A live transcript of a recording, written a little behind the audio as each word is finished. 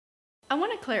I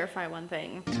want to clarify one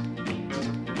thing.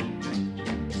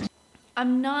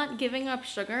 I'm not giving up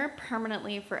sugar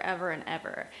permanently forever and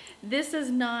ever. This is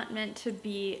not meant to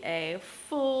be a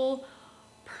full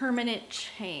permanent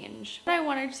change. What I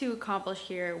wanted to accomplish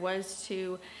here was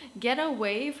to get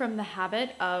away from the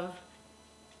habit of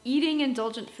eating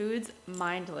indulgent foods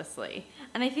mindlessly.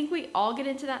 And I think we all get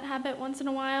into that habit once in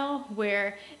a while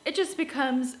where it just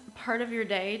becomes part of your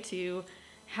day to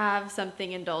have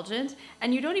something indulgent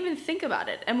and you don't even think about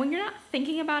it. And when you're not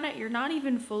thinking about it, you're not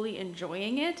even fully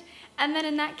enjoying it. And then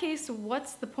in that case,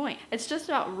 what's the point? It's just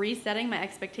about resetting my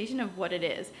expectation of what it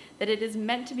is. That it is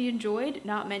meant to be enjoyed,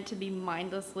 not meant to be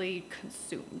mindlessly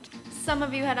consumed. Some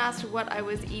of you had asked what I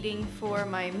was eating for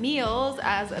my meals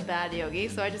as a bad yogi,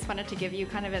 so I just wanted to give you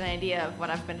kind of an idea of what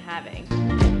I've been having.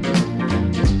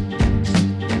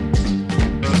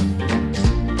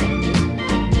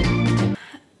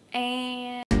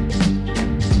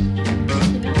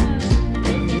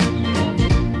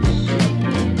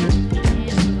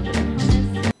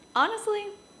 Honestly,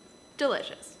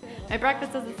 delicious. My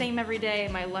breakfast is the same every day.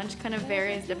 My lunch kind of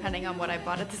varies depending on what I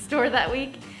bought at the store that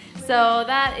week. So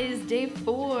that is day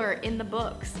 4 in the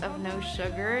books of no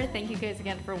sugar. Thank you guys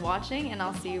again for watching, and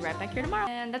I'll see you right back here tomorrow.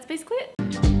 And that's basically it.